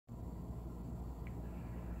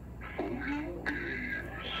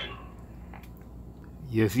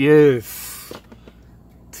Yes, yes.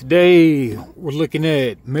 Today we're looking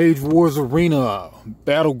at Mage Wars Arena,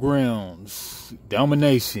 BattleGrounds,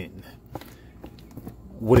 Domination.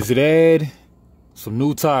 What does it add? Some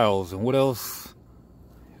new tiles, and what else?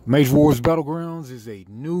 Mage Wars BattleGrounds is a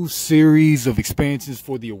new series of expansions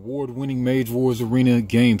for the award-winning Mage Wars Arena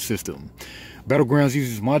game system. BattleGrounds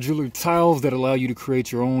uses modular tiles that allow you to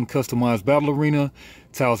create your own customized battle arena.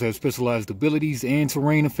 Tiles have specialized abilities and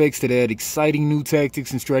terrain effects that add exciting new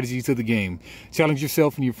tactics and strategies to the game. Challenge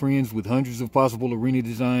yourself and your friends with hundreds of possible arena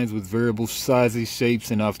designs with variable sizes,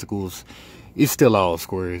 shapes, and obstacles. It's still all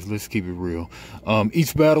squares, let's keep it real.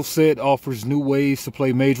 Each battle set offers new ways to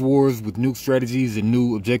play Mage Wars with new strategies and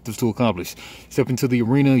new objectives to accomplish. Step into the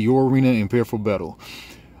arena, your arena, and prepare for battle.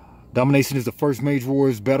 Domination is the first Mage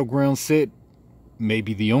Wars BattleGrounds set,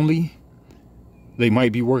 maybe the only. They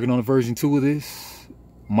might be working on a version 2 of this.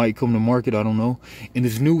 Might come to market, I don't know. In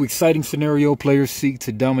this new exciting scenario, players seek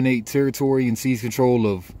to dominate territory and seize control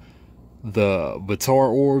of the Vatar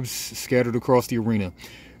orbs scattered across the arena.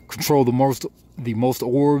 Control the most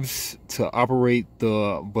orbs to operate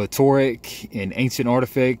the Batorak, an ancient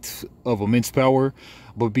artifact of immense power.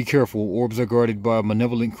 But be careful, orbs are guarded by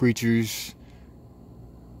malevolent creatures,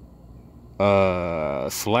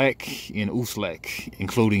 Slack and Uslak,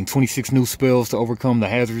 including 26 new spells to overcome the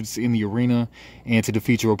hazards in the arena and to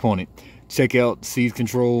defeat your opponent. Check out Seize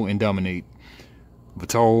Control and Dominate.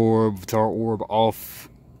 Vatar Orb off,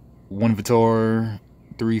 1 Vatar,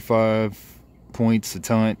 3/5 points, a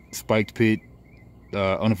taunt, Spiked Pit,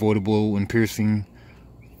 Unavoidable and Piercing,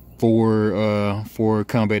 4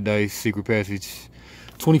 combat dice, Secret Passage.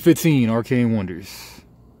 2015 Arcane Wonders.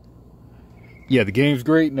 Yeah, the game's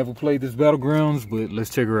great. Never played this BattleGrounds, but let's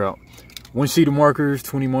check her out. 1 sheet of markers,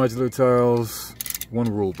 20 modular tiles, 1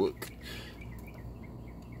 rule book.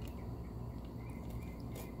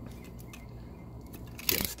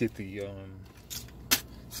 Yeah, let's get the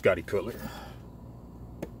Scotty Cutler.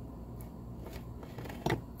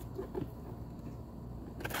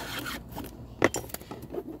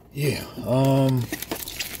 Yeah,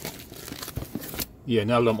 yeah,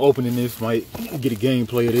 now that I'm opening this, might get a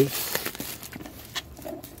gameplay of this.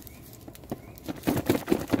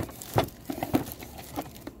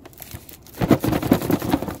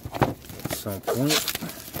 Some point.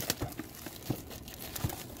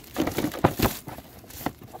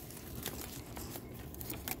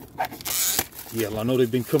 Yeah, I know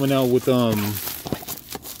they've been coming out with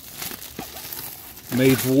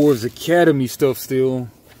Mage Wars Academy stuff still.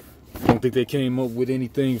 I don't think they came up with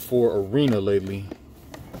anything for Arena lately.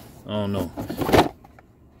 I don't know.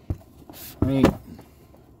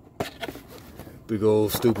 Big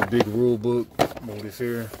old stupid big rule book. Move this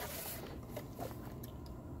here.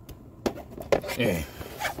 Yeah.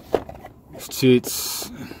 Chits.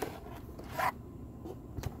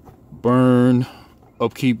 Burn.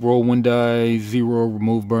 Upkeep, roll 1 die, 0,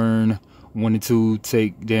 remove burn. 1 and 2,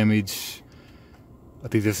 take damage. I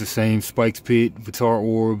think that's the same. Spiked Pit, Vatar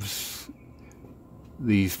Orbs.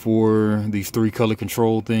 These 3 color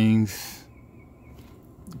control things.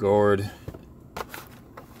 Guard.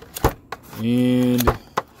 And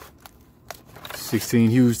 16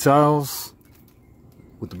 huge tiles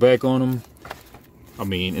with the back on them. I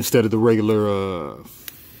mean, instead of the regular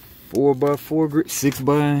 4x4 grid,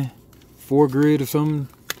 6x4 grid or something.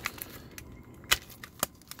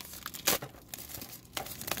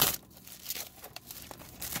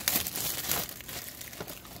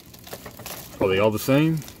 Are they all the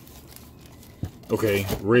same? Okay,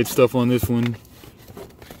 red stuff on this one.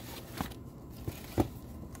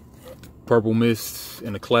 Purple mist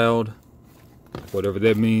and a cloud, whatever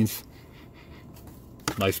that means.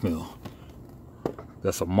 Nice smell.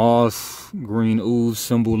 That's a moss, green ooze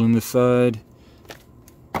symbol in the side.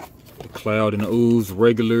 The cloud and the ooze,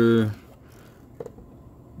 regular.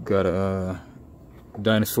 Got a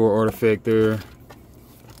dinosaur artifact there.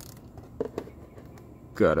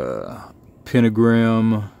 Got a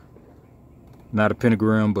pentagram. Not a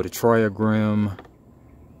pentagram, but a triagram.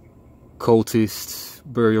 Cultist,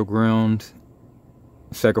 burial ground,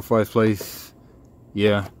 sacrifice place.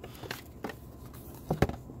 Yeah.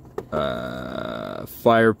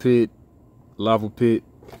 Fire pit, lava pit,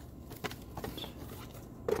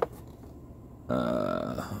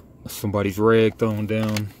 somebody's rag thrown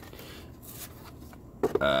down,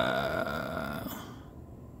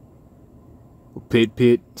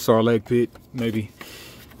 pit, sarlacc pit, maybe,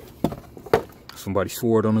 somebody's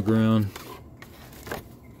sword on the ground.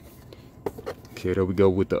 Okay, there we go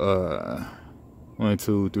with the 1,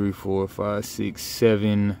 2, 3, 4, 5, 6,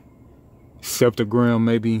 7 septagram,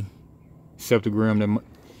 maybe. Septagram,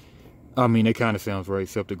 I mean, that kind of sounds right.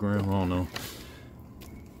 Septagram, I don't know.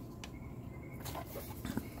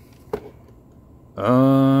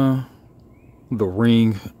 The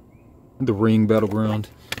ring battleground.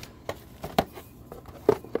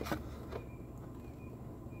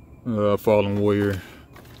 Fallen Warrior.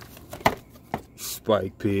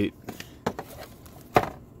 Spike Pit.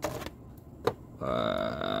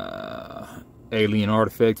 Alien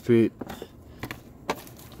Artifact Pit.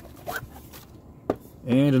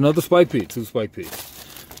 And another Spike Pit. 2 Spike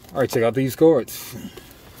Pits. Alright, check out these cards.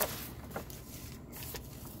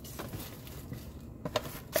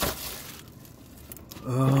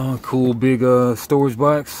 Cool big storage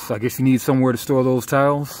box. I guess you need somewhere to store those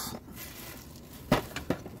tiles.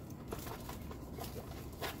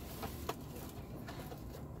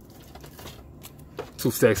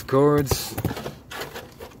 Two stacks of cards.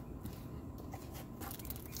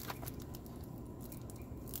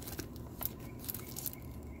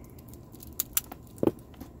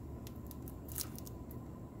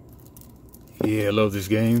 Yeah, I love this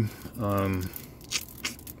game.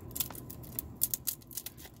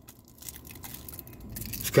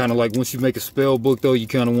 It's kind of like once you make a spell book, though, you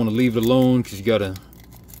kind of want to leave it alone because you got to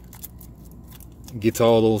get to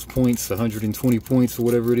all those points, 120 points or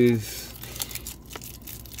whatever it is.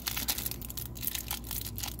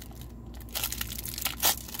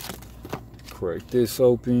 Crack this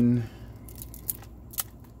open.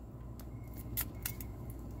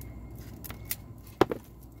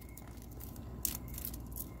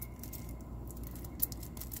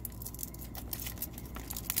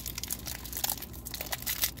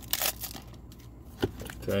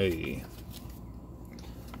 Okay.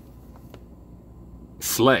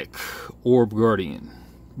 Slack, Orb Guardian.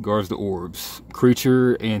 Guards the orbs.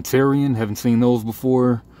 Creature and Tarian. Haven't seen those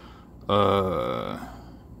before. 1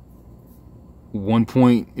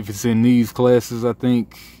 point if it's in these classes, I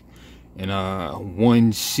think. And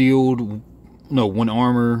 1 shield. No, 1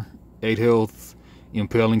 armor. 8 health.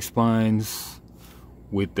 Impaling spines.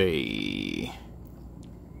 With a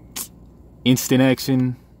instant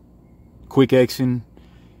action. Quick action.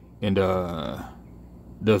 And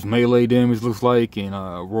does melee damage, looks like, and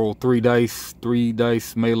roll 3 dice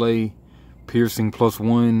melee, piercing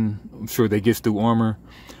 +1. I'm sure that gets through armor.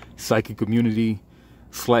 Psychic immunity.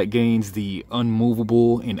 Slack gains the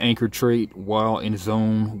unmovable and anchor trait while in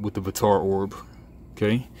zone with the Vitar orb.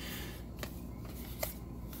 Okay.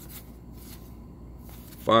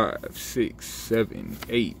 5, 6, 7,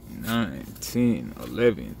 8, 9, 10,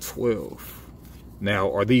 11, 12.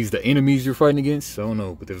 Now, are these the enemies you're fighting against? I don't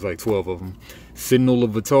know, but there's like 12 of them. Sentinel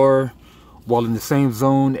of Vitar. While in the same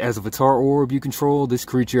zone as a Vitar orb you control, this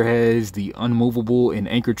creature has the unmovable and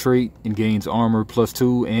anchor trait and gains armor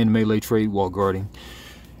 +2 and melee trait while guarding.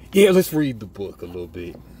 Yeah, let's read the book a little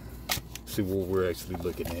bit. See what we're actually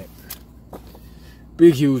looking at.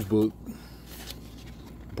 Big, huge book.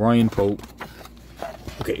 Brian Pope.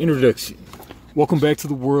 Okay, introduction. Welcome back to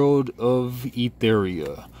the world of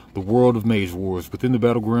Etheria. The world of Mage Wars. Within the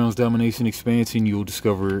BattleGrounds Domination expansion, you'll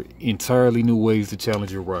discover entirely new ways to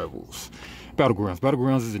challenge your rivals. BattleGrounds.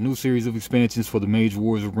 BattleGrounds is a new series of expansions for the Mage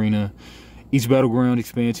Wars arena. Each Battleground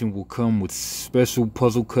expansion will come with special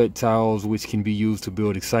puzzle cut tiles which can be used to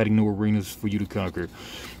build exciting new arenas for you to conquer.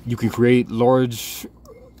 You can create large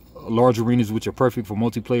arenas which are perfect for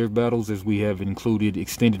multiplayer battles, as we have included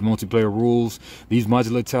extended multiplayer rules. These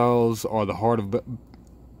modular tiles are the heart of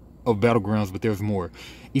Battlegrounds, but there's more.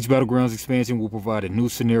 Each Battlegrounds expansion will provide a new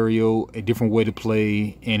scenario, a different way to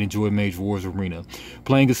play and enjoy Mage Wars Arena.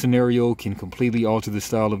 Playing a scenario can completely alter the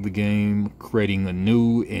style of the game, creating a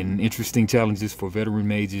new and interesting challenges for veteran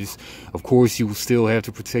mages. Of course, you will still have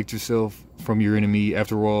to protect yourself from your enemy.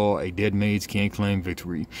 After all, a dead mage can't claim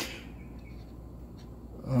victory.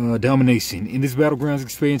 Domination. In this Battlegrounds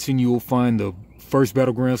expansion, you will find the first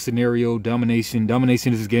Battleground scenario, Domination.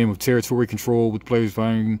 Domination is a game of territory control with players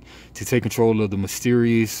vying to take control of the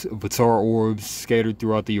mysterious Vitar orbs scattered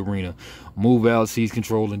throughout the arena. Move out, seize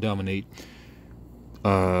control, and dominate.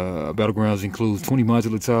 Battlegrounds includes 20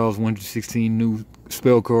 modular tiles, 116 new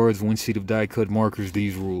spell cards, 1 sheet of die-cut markers.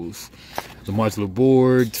 These rules. The modular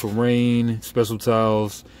board, terrain, special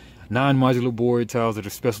tiles. 9 modular board tiles that are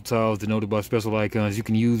special tiles denoted by special icons. You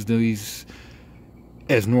can use these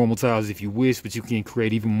as normal tiles if you wish, but you can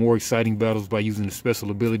create even more exciting battles by using the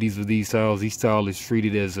special abilities of these tiles. Each tile is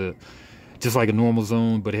treated as just like a normal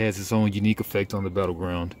zone, but it has its own unique effect on the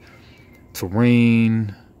battleground.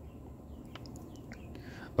 Terrain.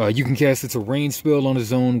 You can cast a terrain spell on a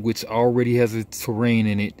zone which already has a terrain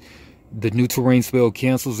in it. The new terrain spell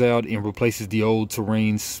cancels out and replaces the old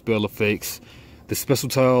terrain spell effects. The special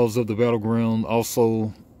tiles of the battleground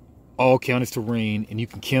also all count as terrain, and you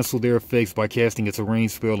can cancel their effects by casting a terrain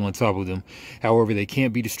spell on top of them. However, they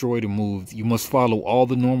can't be destroyed or moved. You must follow all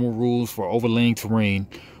the normal rules for overlaying terrain.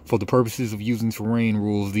 For the purposes of using terrain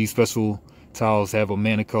rules, these special tiles have a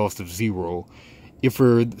mana cost of 0. If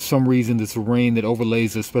for some reason the terrain that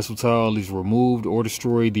overlays a special tile is removed or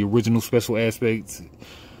destroyed, the original special aspects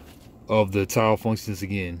of the tile functions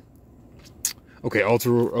again. Okay,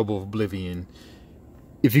 Altar of Oblivion.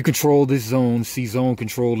 If you control this zone, see zone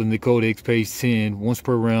control in the Codex page 10 once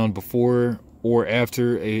per round before or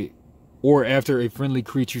after a friendly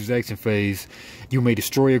creature's action phase. You may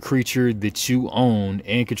destroy a creature that you own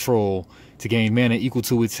and control to gain mana equal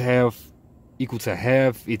to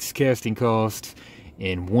half its casting cost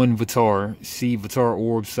and 1 Vitar. See Vitar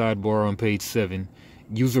Orb sidebar on page 7.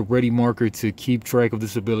 Use a ready marker to keep track of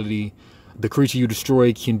this ability. The creature you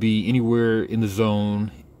destroy can be anywhere in the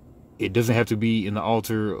zone. It doesn't have to be in the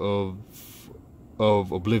Altar of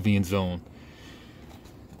Oblivion zone.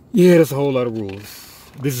 Yeah, that's a whole lot of rules.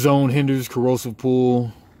 This zone hinders Corrosive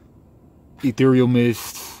Pool, Ethereal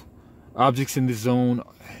Mist. Objects in this zone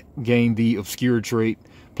gain the Obscure trait.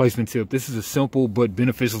 Placement tip. This is a simple but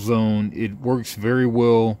beneficial zone. It works very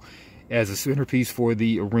well as a centerpiece for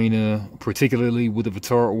the arena, particularly with the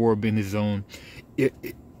Vitar Orb in this zone.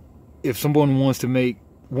 If someone wants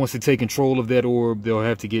to take control of that orb, they'll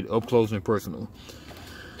have to get up close and personal.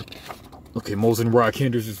 Okay, Molten Rock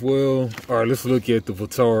hinders as well. Alright, let's look at the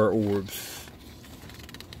Vitar Orbs.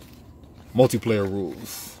 Multiplayer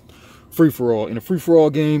rules. Free-for-all. In a free-for-all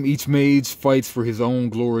game, each mage fights for his own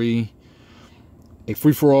glory. A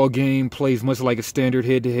free-for-all game plays much like a standard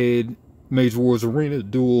head-to-head Mage Wars Arena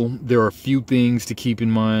duel. There are a few things to keep in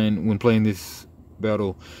mind when playing this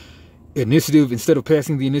battle. Initiative. Instead of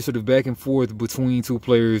passing the initiative back and forth between two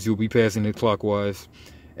players, you'll be passing it clockwise.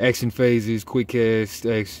 Action phases, quick cast,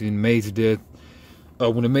 action, mage death.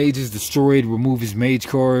 When a mage is destroyed, remove his mage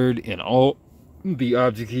card and all the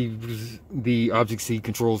objects he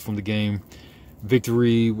controls from the game.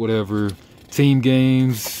 Victory, whatever. Team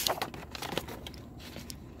games.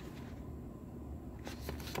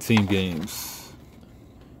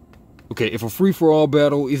 Okay, if a free-for-all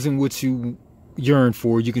battle isn't what you yearn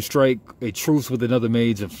for, you can strike a truce with another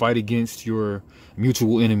mage and fight against your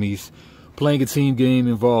mutual enemies. Playing a team game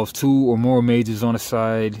involves 2 or more mages on a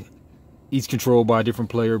side, each controlled by a different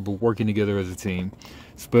player, but working together as a team.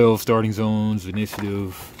 Spells, starting zones,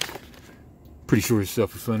 initiative. Pretty sure it's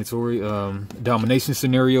self-explanatory. Domination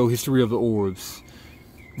scenario, history of the orbs.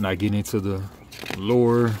 Not getting into the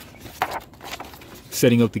lore.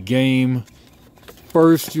 Setting up the game.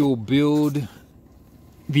 First, you'll build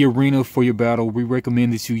the arena for your battle. We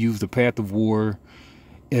recommend that you use the Path of War,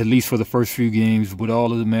 at least for the first few games, but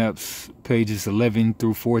all of the maps, pages 11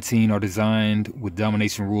 through 14, are designed with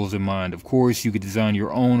domination rules in mind. Of course, you could design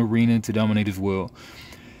your own arena to dominate as well.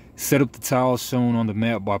 Set up the tiles shown on the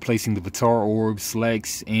map by placing the Vitar Orb,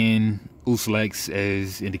 slacks, and slacks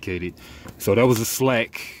as indicated. So that was a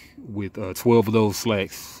slack with 12 of those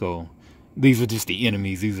slacks. So these are just the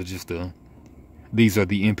enemies. These are the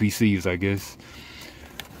NPCs, I guess.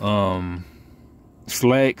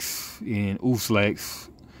 Slacks and slacks.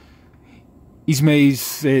 Each mage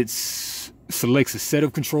selects a set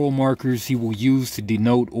of control markers he will use to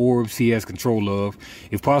denote orbs he has control of.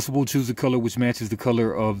 If possible, choose a color which matches the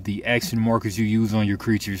color of the action markers you use on your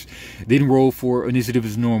creatures. Then roll for initiative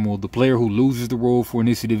as normal. The player who loses the roll for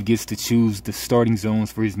initiative gets to choose the starting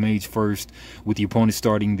zones for his mage first, with the opponent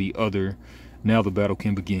starting the other. Now the battle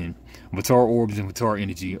can begin. Vitar Orbs and Vitar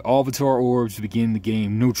Energy. All Vitar Orbs begin the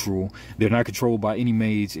game neutral. They're not controlled by any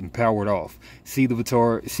mage and powered off. See the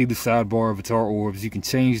sidebar of Vitar Orbs. You can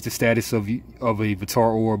change the status of a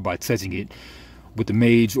Vitar Orb by touching it with the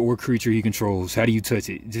mage or creature he controls. How do you touch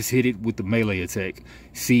it? Just hit it with the melee attack.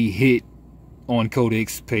 See hit on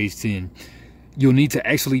Codex page 10. You don't need to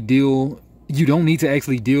actually deal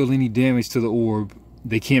any damage to the orb.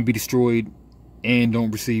 They can't be destroyed and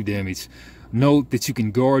don't receive damage. Note that you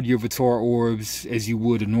can guard your Vitar Orbs as you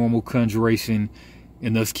would a normal conjuration,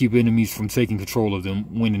 and thus keep enemies from taking control of them.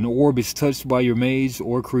 When an orb is touched by your mage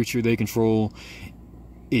or creature they control,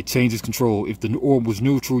 it changes control. If the orb was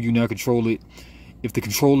neutral, you now control it. If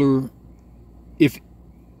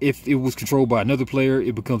it was controlled by another player,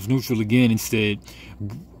 it becomes neutral again instead.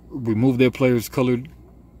 Remove that player's colored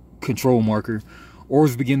control marker.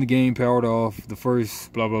 Orbs begin the game powered off. The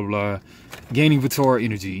first blah blah blah. Gaining Vitar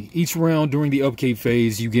Energy. Each round during the upkeep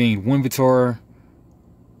phase, you gain 1 Vitar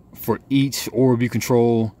for each orb you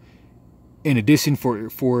control. In addition,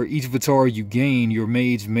 for each Vitar you gain, your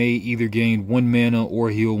mage may either gain 1 mana or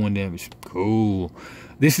heal 1 damage. Cool.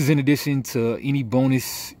 This is in addition to any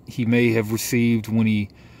bonus he may have received when he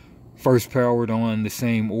first powered on the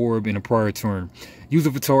same orb in a prior turn. Use a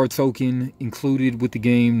Vitar token included with the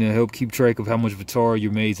game to help keep track of how much Vitar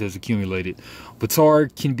your mage has accumulated. Vitar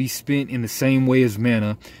can be spent in the same way as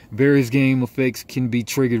mana. Various game effects can be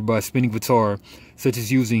triggered by spending Vitar, such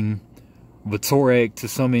as using Vitarak to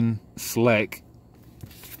summon Slack.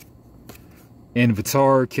 And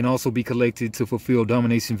Vitar can also be collected to fulfill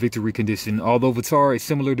Domination Victory condition. Although Vitar is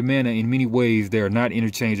similar to mana in many ways, they are not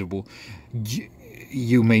interchangeable.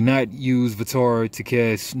 You may not use Vitar to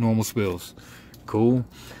cast normal spells. Cool.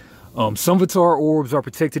 Some Vitar orbs are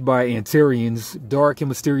protected by Antarians, dark and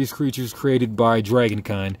mysterious creatures created by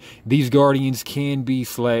Dragonkind. These guardians can be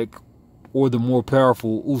Slack or the more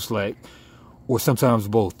powerful Uslak, or sometimes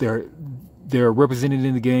both. They're represented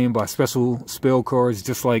in the game by special spell cards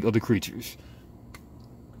just like other creatures.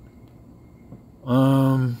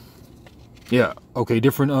 Yeah, okay,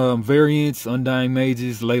 different variants, Undying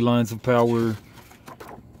Mages, Ley Lines of Power.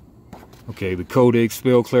 Okay, the Codex,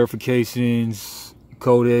 spell clarifications,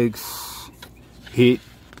 Codex, hit,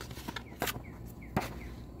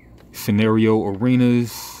 scenario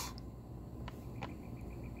arenas,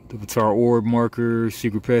 the Vitar orb marker,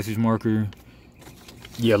 secret passage marker.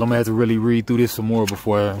 Yeah, I'm gonna have to really read through this some more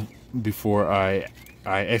before I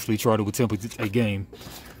actually try to attempt a game.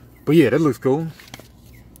 But yeah, that looks cool.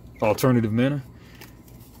 Alternative mana.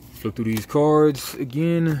 Flip through these cards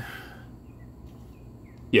again.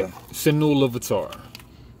 Yeah, Sentinel of Vitar.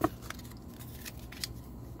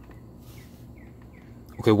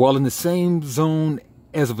 Okay, while in the same zone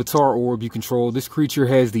as a Vitar orb you control, this creature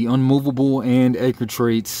has the unmovable and anchor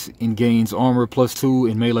traits and gains armor +2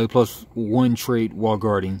 and melee +1 trait while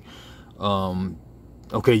guarding.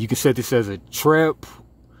 Okay, you can set this as a trap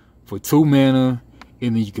for 2 mana,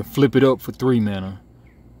 and then you can flip it up for 3 mana.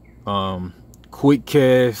 Quick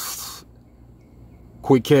cast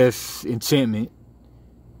enchantment.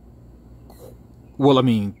 Well, I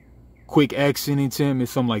mean, quick action enchantment,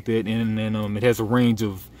 something like that. And then it has a range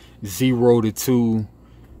of 0 to 2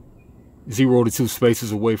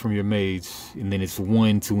 spaces away from your mage. And then it's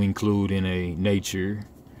 1 to include in a nature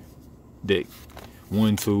deck.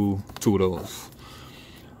 1, 2 of those.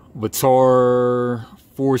 Vitar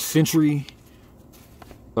Force Sentry.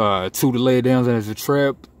 2 to lay it down as a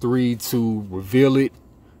trap. 3 to reveal it.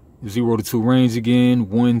 0 to 2 range again.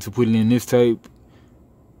 1 to put it in this type.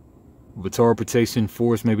 Vitar Protection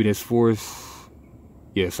Force, maybe that's Force.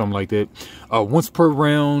 Yeah, something like that. Once per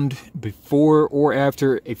round, before or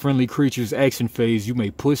after a friendly creature's action phase, you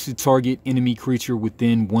may push the target enemy creature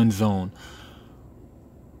within 1 zone.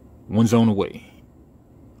 1 zone away.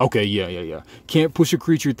 Okay, yeah. Can't push a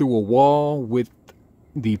creature through a wall with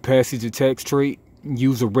the passage attacks trait.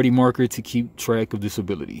 Use a ready marker to keep track of this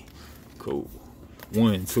ability. Cool.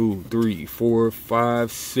 1, 2, 3, 4,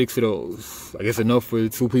 5, 6 of those. I guess enough for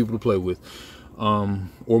 2 people to play with.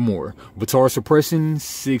 Or more. Vitar Suppression,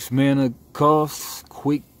 6 mana costs.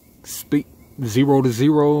 Quick speed, 0 to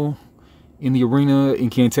 0 in the arena.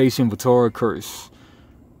 Incantation, Vitar Curse.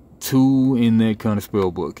 2 in that kind of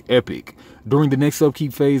spell book. Epic. During the next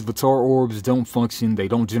upkeep phase, Vitar orbs don't function. They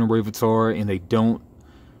don't generate Vitar, and they don't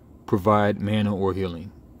provide mana or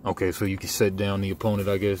healing. Okay, so you can set down the opponent,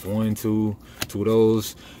 I guess. 1, 2 of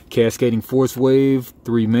those. Cascading Force Wave,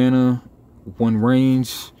 3 mana, 1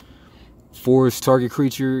 range. Force target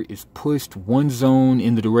creature is pushed 1 zone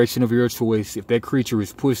in the direction of your choice. If that creature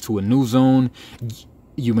is pushed to a new zone,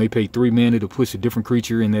 you may pay 3 mana to push a different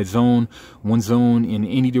creature in that zone. 1 zone in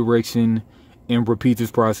any direction, and repeat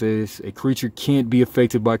this process. A creature can't be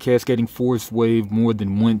affected by Cascading Force Wave more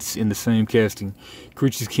than once in the same casting.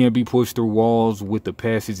 Creatures can't be pushed through walls with the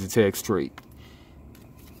passage attack trait.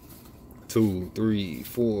 2, 3,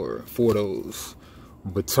 4 of those.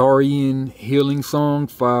 Vitarian Healing Song,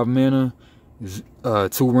 5 mana,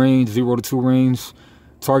 2 range, 0 to 2 range.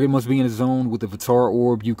 Target must be in a zone with the Vitar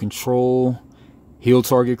orb you control. Heal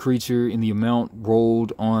target creature in the amount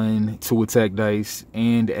rolled on 2 attack dice,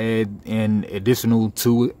 and add an additional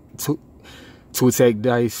 2 attack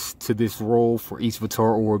dice to this roll for each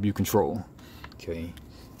Vitar orb you control. Okay.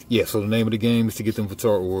 Yeah, so the name of the game is to get them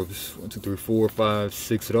Vitar orbs. 1, 2, 3, 4, 5,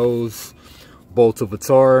 6 of those. Bolt of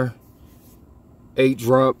Vitar. 8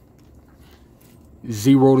 drop.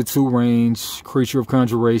 0 to 2 range. Creature of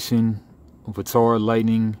Conjuration. Vitar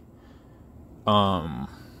Lightning.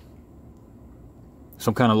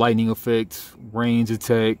 Some kind of lightning effect, range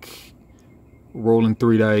attack, rolling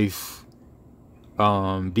 3 dice,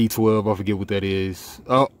 D12, I forget what that is.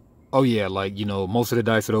 Oh yeah, like, you know, most of the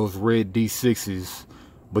dice are those red D6s,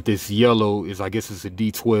 but this yellow is, I guess it's a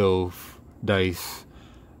D12 dice,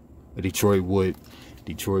 a Detroit wood.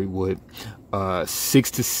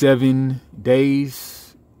 6 to 7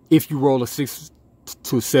 days, If you roll a 6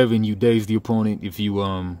 to a 7, you daze the opponent. If you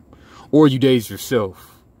or you daze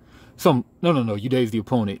yourself. No, you daze the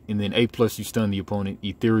opponent, and then 8+ you stun the opponent.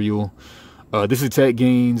 Ethereal. This attack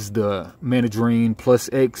gains the mana drain plus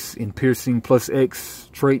X and piercing plus X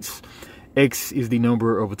traits. X is the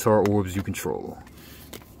number of Avatar orbs you control.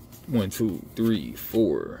 1, 2, 3,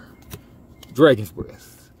 4. Dragon's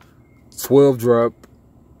Breath. 12 drop,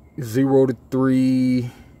 0 to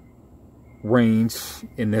 3 range,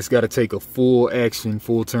 and that's got to take a full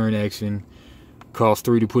turn action. Cost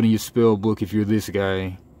 3 to put in your spell book if you're this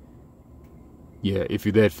guy. Yeah, if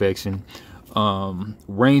you're that faction.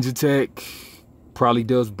 Range attack probably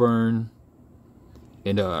does burn.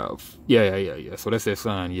 And yeah. So that's that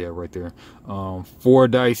sign, yeah, right there. 4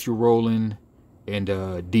 dice you're rolling, and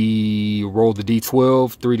roll the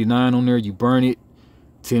D12, 3 to 9 on there. You burn it.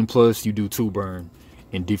 10+ you do 2 burn,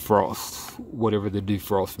 and defrost, whatever the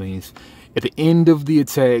defrost means. At the end of the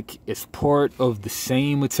attack, as part of the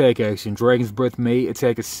same attack action, Dragon's Breath may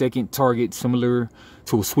attack a second target similar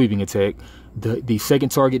to a sweeping attack. The second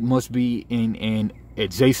target must be in an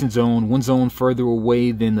adjacent zone, one zone further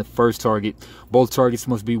away than the first target. Both targets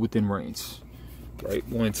must be within range. Right,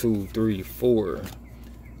 1, 2, 3, 4.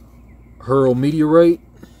 Hurl Meteorite,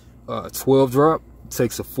 12 drop,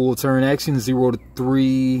 takes a full turn action, 0 to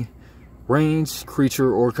 3 range.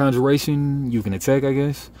 Creature or conjuration you can attack, I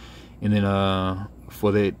guess. And then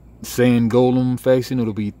for that Sand Golem faction,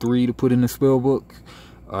 it'll be 3 to put in the spell book.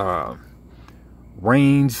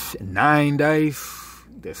 Range 9 dice.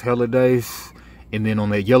 That's hella dice. And then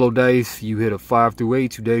on that yellow dice, you hit a 5 through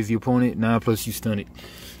 8. You daze the opponent. 9+ you stun it.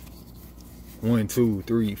 1, 2,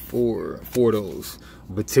 3, 4. 4 of those.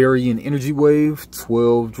 Batarian Energy Wave.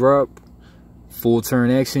 12 drop. Full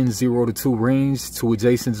turn action. 0 to 2 range. 2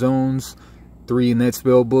 adjacent zones. 3 in that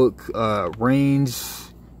spell book. Range.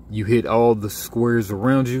 You hit all the squares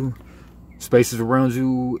around you. Spaces around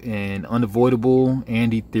you. And unavoidable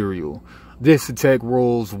and ethereal. This attack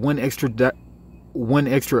rolls one extra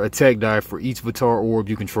attack die for each Avatar orb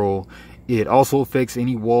you control. It also affects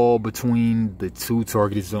any wall between the 2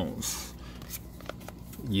 targeted zones.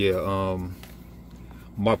 Yeah,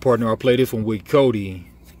 my partner I play this one with, Cody,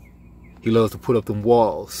 he loves to put up them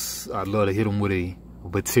walls. I'd love to hit him with a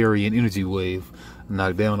Batarian Energy Wave,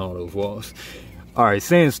 knock down all those walls. Alright,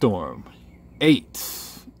 Sandstorm.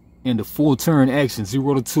 8. In the full turn action,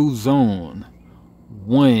 0 to 2 zone.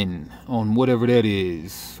 1 on whatever that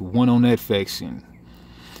is. 1 on that faction.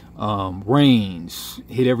 Range.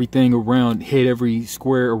 Hit everything around. Hit every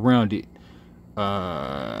square around it.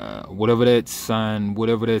 Whatever that sign,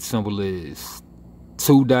 whatever that symbol is.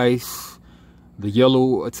 2 dice. The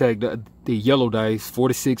yellow attack. The yellow dice. 4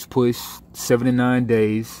 to 6 push. 7 to 9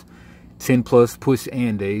 days. 10+ push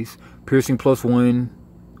and days. Piercing +1.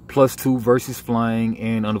 +2 versus flying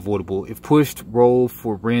and unavoidable. If pushed, roll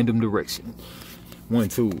for random direction. 1,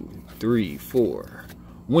 2, 3, 4.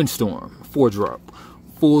 Windstorm, 4 drop.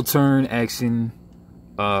 Full turn action.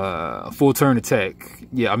 Full turn attack.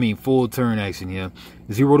 Yeah, I mean full turn action, yeah.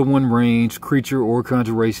 0 to 1 range. Creature or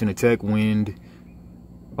conjuration attack wind.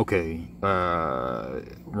 Okay.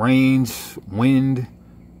 Range, wind.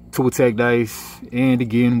 2 attack dice. And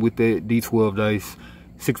again with that D12 dice.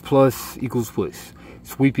 6+ equals push.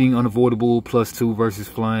 Sweeping, unavoidable, +2 versus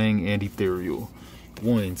flying and ethereal.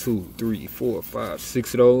 1, 2, 3, 4, 5,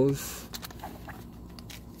 6 of those.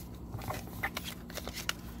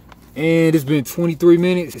 And it's been 23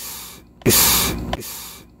 minutes.